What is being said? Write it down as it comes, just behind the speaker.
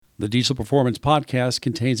The Diesel Performance Podcast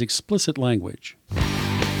contains explicit language.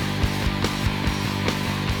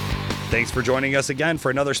 Thanks for joining us again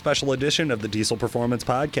for another special edition of the Diesel Performance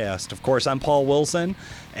Podcast. Of course, I'm Paul Wilson,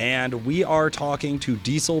 and we are talking to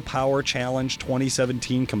Diesel Power Challenge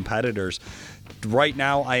 2017 competitors. Right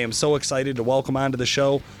now, I am so excited to welcome onto the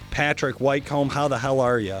show Patrick Whitecomb. How the hell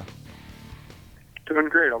are you? Doing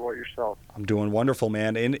great. How about yourself? I'm doing wonderful,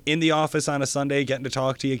 man. In the office on a Sunday, getting to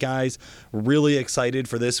talk to you guys. Really excited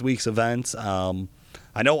for this week's events.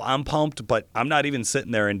 I know I'm pumped, but I'm not even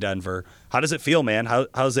sitting there in Denver. How does it feel, man?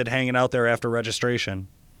 How's it hanging out there after registration?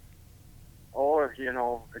 Oh,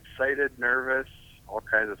 excited, nervous, all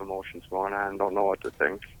kinds of emotions going on. Don't know what to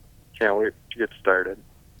think. Can't wait to get started.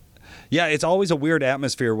 Yeah, it's always a weird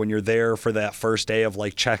atmosphere when you're there for that first day of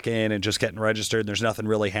like check-in and just getting registered and there's nothing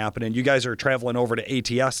really happening. You guys are traveling over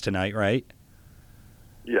to ATS tonight, right?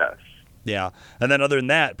 Yes. Yeah. And then other than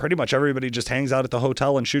that, pretty much everybody just hangs out at the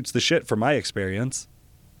hotel and shoots the shit from my experience.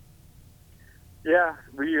 Yeah,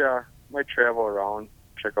 we might travel around,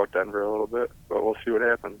 check out Denver a little bit, but we'll see what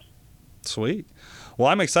happens. Sweet. Well,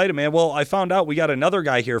 I'm excited, man. Well, I found out we got another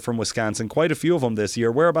guy here from Wisconsin, quite a few of them this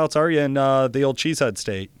year. Whereabouts are you in the old Cheesehead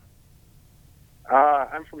State?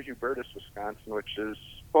 I'm from Hubertus, Wisconsin, which is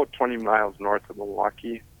about 20 miles north of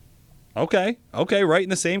Milwaukee. Okay, right in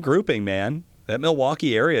the same grouping, man. That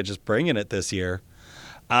Milwaukee area just bringing it this year.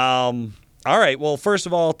 All right, well, first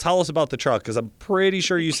of all, tell us about the truck, because I'm pretty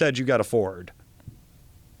sure you said you got a Ford.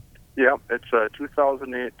 Yep, it's a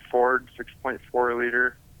 2008 Ford 6.4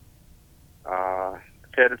 liter. I've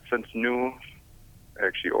had it since new. I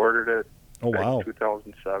actually ordered it in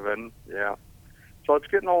 2007. Yeah, so it's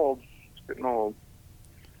getting old.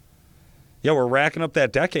 Yeah, we're racking up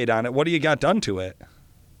that decade on it. What do you got done to it?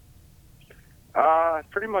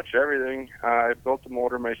 Pretty much everything. I built the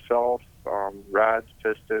motor myself, rods,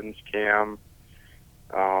 pistons, cam.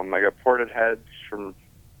 I got ported heads from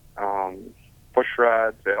push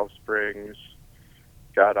rods, valve springs.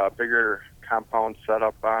 Got a bigger compound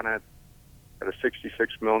setup on it. Got a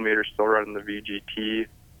 66 millimeter, still running the VGT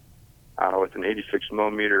with an 86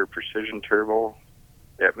 millimeter precision turbo,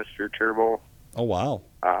 atmosphere turbo. Oh, wow.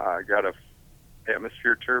 I got a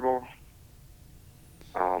atmosphere turbo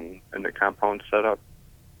in the compound setup.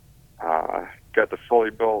 Got the fully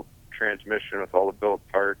built transmission with all the built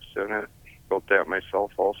parts in it. Built that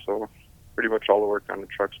myself also. Pretty much all the work on the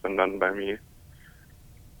truck's been done by me.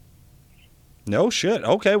 No shit.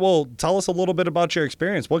 Okay, well, tell us a little bit about your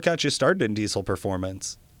experience. What got you started in diesel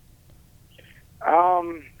performance?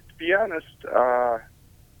 To be honest,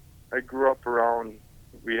 I grew up around,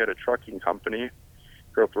 we had a trucking company.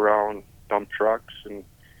 Grew up around dump trucks and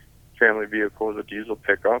family vehicles, a diesel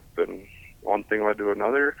pickup, and one thing led to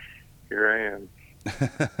another. Here I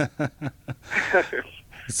am.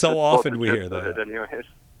 So often we hear that. Anyways.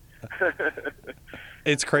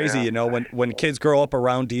 It's crazy, when kids grow up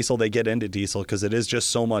around diesel, they get into diesel because it is just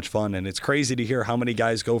so much fun. And it's crazy to hear how many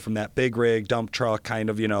guys go from that big rig, dump truck kind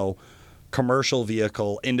of, commercial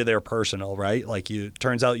vehicle into their personal, right? Like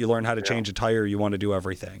turns out you learn how to change a tire, you want to do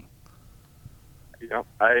everything. Yep.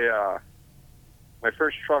 My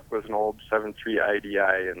first truck was an old 7.3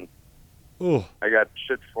 IDI, and I got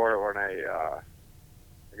shit for it when I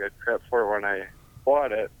got crap for it when I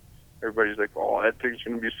bought it. Everybody's like, "Oh, that thing's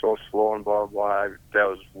gonna be so slow," and blah blah. That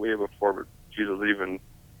was way before diesels even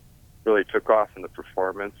really took off in the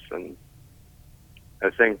performance. And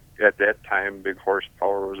I think at that time, big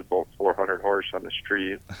horsepower was about 400 horse on the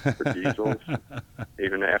street for diesels,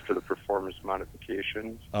 even after the performance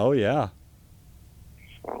modifications. Oh yeah.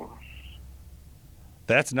 So.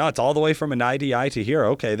 That's nuts. All the way from an IDI to here.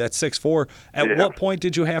 Okay, that's 6.4. At what point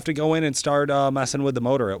did you have to go in and start messing with the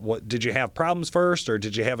motor? Did you have problems first, or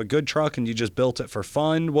did you have a good truck and you just built it for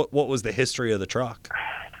fun? What was the history of the truck?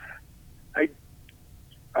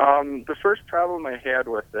 The first problem I had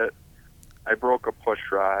with it, I broke a push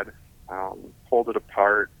rod, pulled it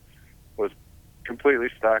apart, was completely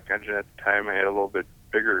stock engine at the time. I had a little bit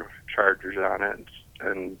bigger chargers on it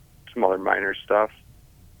and some other minor stuff.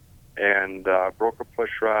 And broke a push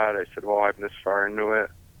rod. I said, well, I'm this far into it.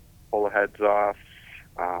 Pull the heads off,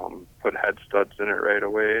 put head studs in it right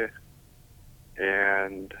away.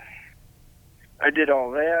 And I did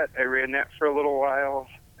all that. I ran that for a little while,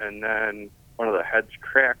 and then one of the heads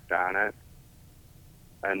cracked on it.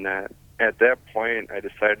 And then at that point, I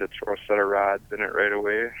decided to throw a set of rods in it right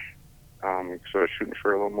away. So I was shooting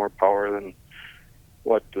for a little more power than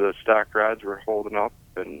what the stock rods were holding up.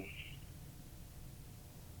 And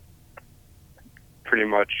pretty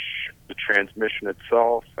much the transmission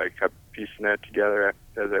itself, I kept piecing that together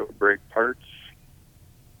as I would break parts,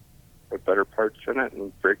 put better parts in it,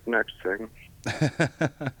 and break the next thing.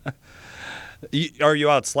 Are you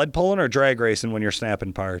out sled pulling or drag racing when you're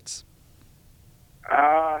snapping parts?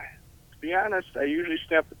 To be honest, I usually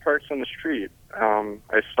snap the parts on the street.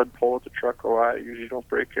 I sled pull with the truck a lot. I usually don't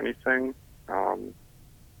break anything.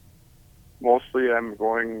 Mostly I'm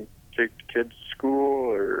going to take the kids to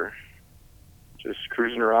school or just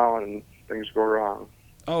cruising around and things go wrong.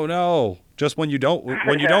 Oh no! Just when you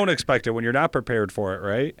don't expect it, when you're not prepared for it,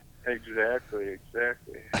 right? Exactly.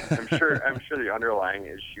 I'm sure the underlying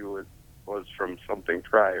issue was from something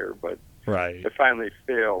prior, but Right. it finally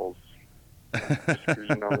fails. Just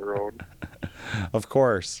cruising down the road. Of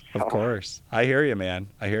course. I hear you, man.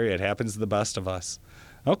 I hear you. It happens to the best of us.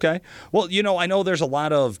 Okay. Well, I know there's a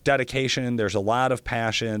lot of dedication, there's a lot of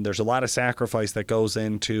passion, there's a lot of sacrifice that goes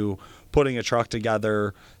into putting a truck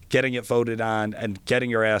together, getting it voted on, and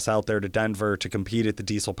getting your ass out there to Denver to compete at the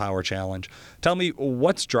Diesel Power Challenge. Tell me,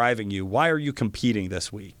 what's driving you? Why are you competing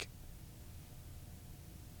this week?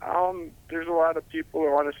 There's a lot of people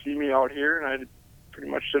that want to see me out here, and I pretty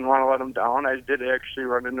much didn't want to let them down. I did actually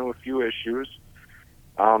run into a few issues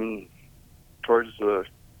towards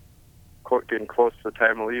getting close to the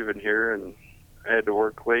time of leaving here, and I had to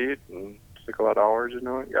work late and took a lot of hours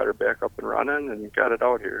into it, got her back up and running, and got it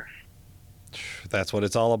out here. That's what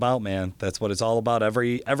it's all about, man. That's what it's all about.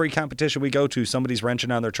 Every competition we go to, somebody's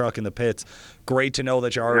wrenching on their truck in the pits. Great to know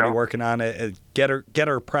that you're already working on it. Get her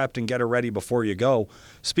prepped and get her ready before you go.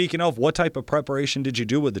 Speaking of, what type of preparation did you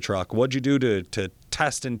do with the truck? What'd you do to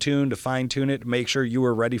test and tune, to fine tune it, to make sure you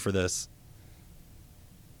were ready for this?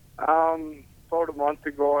 About a month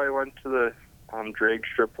ago, I went to the drag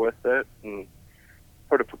strip with it and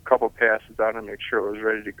put a couple passes on it, make sure it was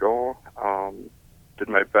ready to go. Did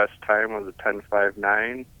my best time was a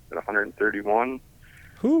 10.59 at 131.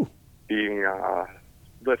 Whew. Being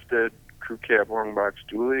lifted crew cab long box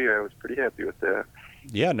dually, I was pretty happy with that.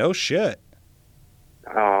 Yeah, no shit.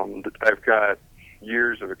 I've got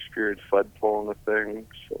years of experience sled pulling the thing,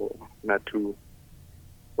 so I'm not too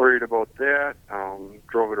worried about that.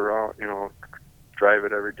 Drove it around, drive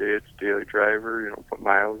it every day. It's a daily driver, put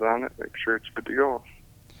miles on it, make sure it's good to go.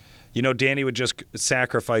 Danny would just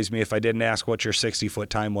sacrifice me if I didn't ask what your 60-foot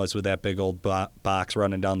time was with that big old box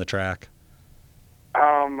running down the track.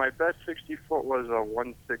 My best 60-foot was a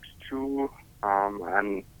 162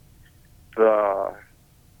 on the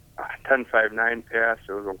 10.59 pass.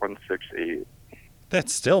 It was a 168.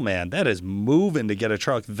 That's still, man, that is moving to get a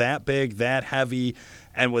truck that big, that heavy,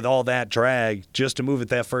 and with all that drag, just to move it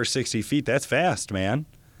that first 60 feet. That's fast, man.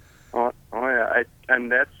 Oh yeah,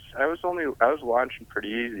 I was launching pretty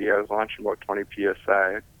easy. I was launching about 20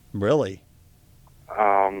 psi. Really?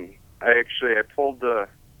 I pulled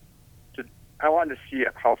I wanted to see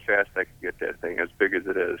how fast I could get that thing, as big as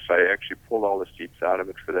it is. So I actually pulled all the seats out of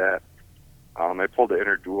it for that. I pulled the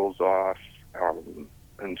inner duals off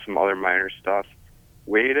and some other minor stuff.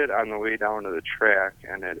 Weighed it on the way down to the track,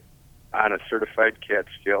 and on a certified CAT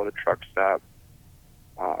scale, the truck stop,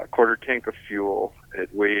 a quarter tank of fuel.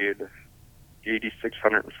 It weighed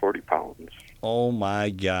 8,640 pounds. Oh my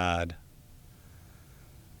God.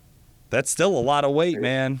 That's still a lot of weight,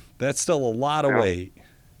 man. That's still a lot of weight.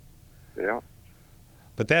 Yeah.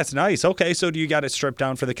 But that's nice. Okay, so do you got it stripped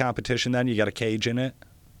down for the competition then? You got a cage in it?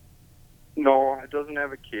 No, it doesn't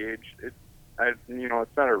have a cage. It's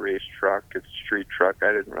not a race truck. It's a street truck.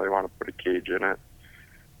 I didn't really want to put a cage in it.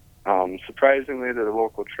 Surprisingly, the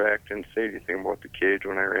local track didn't say anything about the cage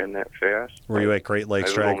when I ran that fast. Were you at Great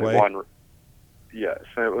Lakes Dragway? Yes,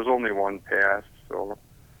 it was only one pass, so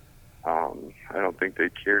I don't think they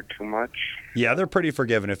cared too much. Yeah, they're pretty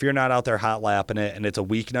forgiving. If you're not out there hot lapping it, and it's a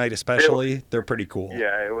weeknight especially, they're pretty cool.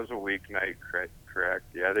 Yeah, it was a weeknight, correct.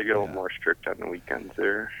 Yeah, they get a little more strict on the weekends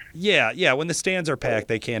there. Yeah. When the stands are packed,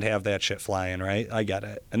 they can't have that shit flying, right? I get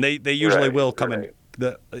it. And they usually will come in.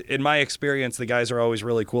 In my experience, the guys are always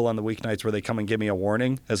really cool on the weeknights where they come and give me a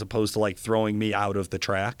warning as opposed to like throwing me out of the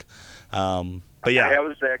track. But yeah, I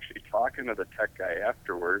was actually talking to the tech guy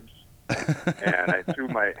afterwards, and I threw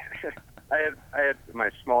my I had my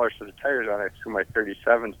smaller set of tires on. I threw my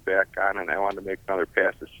 37s back on, and I wanted to make another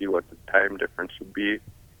pass to see what the time difference would be.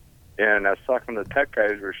 And I was talking to the tech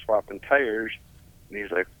guys. We were swapping tires, and he's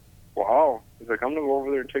like, "Wow!" He's like, "I'm gonna go over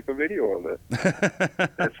there and take a video of it."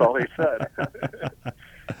 That's all he said.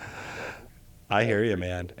 I hear you,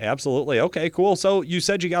 man. Absolutely. Okay, cool. So you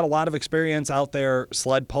said you got a lot of experience out there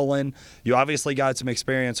sled pulling. You obviously got some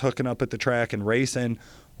experience hooking up at the track and racing.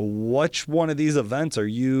 Which one of these events are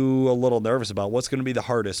you a little nervous about? What's going to be the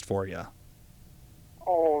hardest for you?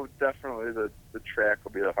 Oh, definitely the track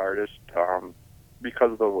will be the hardest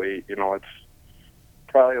because of the weight. It's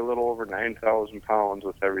probably a little over 9,000 pounds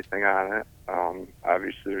with everything on it.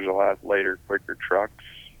 Obviously, there's a lot lighter, quicker trucks,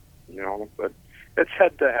 but it's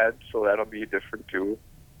head-to-head, so that'll be different, too.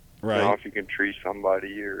 Right. If you can tree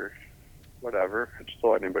somebody or whatever. It's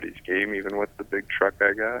still anybody's game, even with the big truck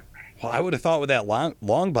I got. Well, I would have thought with that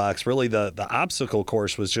long box, really the obstacle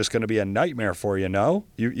course was just going to be a nightmare for you, no?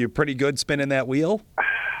 You're pretty good spinning that wheel?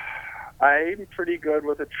 I'm pretty good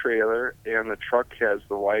with a trailer, and the truck has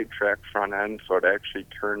the wide track front end, so it actually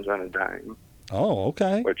turns on a dime. Oh,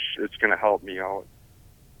 okay. Which it's going to help me out.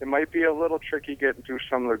 It might be a little tricky getting through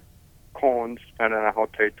some of the cones, depending on how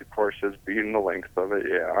tight the course is, being the length of it,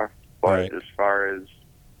 yeah. But Right. as far as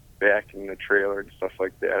backing the trailer and stuff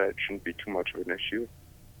like that, it shouldn't be too much of an issue.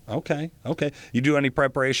 Okay. You do any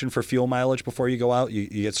preparation for fuel mileage before you go out? You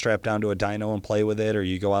get strapped down to a dyno and play with it, or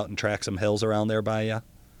you go out and track some hills around there by you?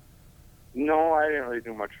 No, I didn't really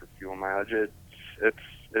do much for fuel mileage. It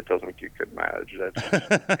doesn't get good mileage. That's going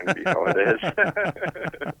to be how it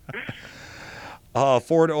is.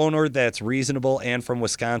 Ford owner that's reasonable and from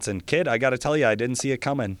Wisconsin. Kid, I got to tell you, I didn't see it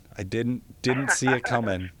coming. I didn't see it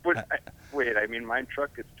coming. Wait, my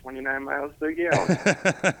truck is 29 miles to the gallon.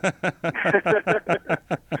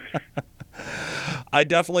 I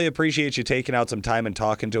definitely appreciate you taking out some time and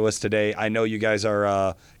talking to us today. I know you guys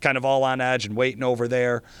are kind of all on edge and waiting over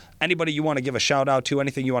there. Anybody you want to give a shout out to?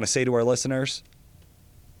 Anything you want to say to our listeners?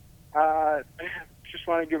 Just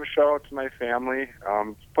want to give a shout out to my family,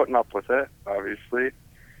 putting up with it, obviously.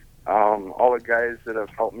 All the guys that have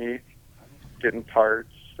helped me getting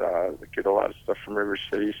parts, get a lot of stuff from River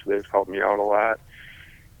City, so they've helped me out a lot,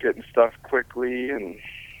 getting stuff quickly and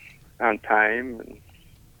on time, and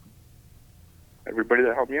everybody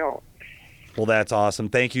that helped me out. Well, that's awesome.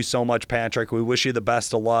 Thank you so much, Patrick. We wish you the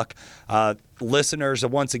best of luck. Listeners,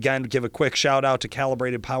 once again, give a quick shout out to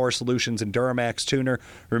Calibrated Power Solutions and Duramax Tuner.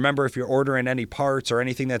 Remember, if you're ordering any parts or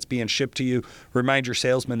anything that's being shipped to you, remind your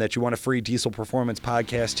salesman that you want a free Diesel Performance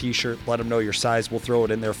Podcast t-shirt. Let them know your size. We'll throw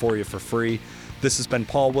it in there for you for free. This has been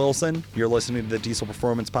Paul Wilson. You're listening to the Diesel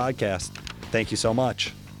Performance Podcast. Thank you so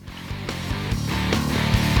much.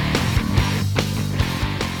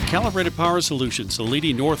 Calibrated Power Solutions, the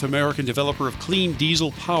leading North American developer of clean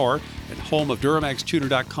diesel power and home of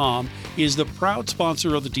DuramaxTuner.com, is the proud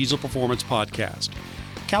sponsor of the Diesel Performance Podcast.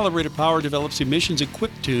 Calibrated Power develops emissions and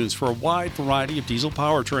quick tunes for a wide variety of diesel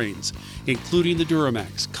powertrains, including the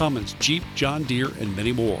Duramax, Cummins, Jeep, John Deere, and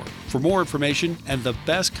many more. For more information and the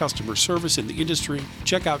best customer service in the industry,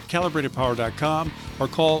 check out calibratedpower.com or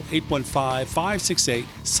call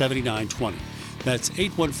 815-568-7920. That's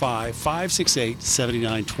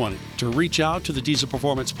 815-568-7920. To reach out to the Diesel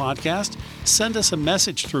Performance Podcast, send us a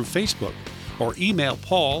message through Facebook or email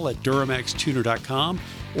Paul at DuramaxTuner.com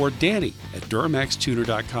or Danny at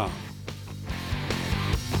DuramaxTuner.com.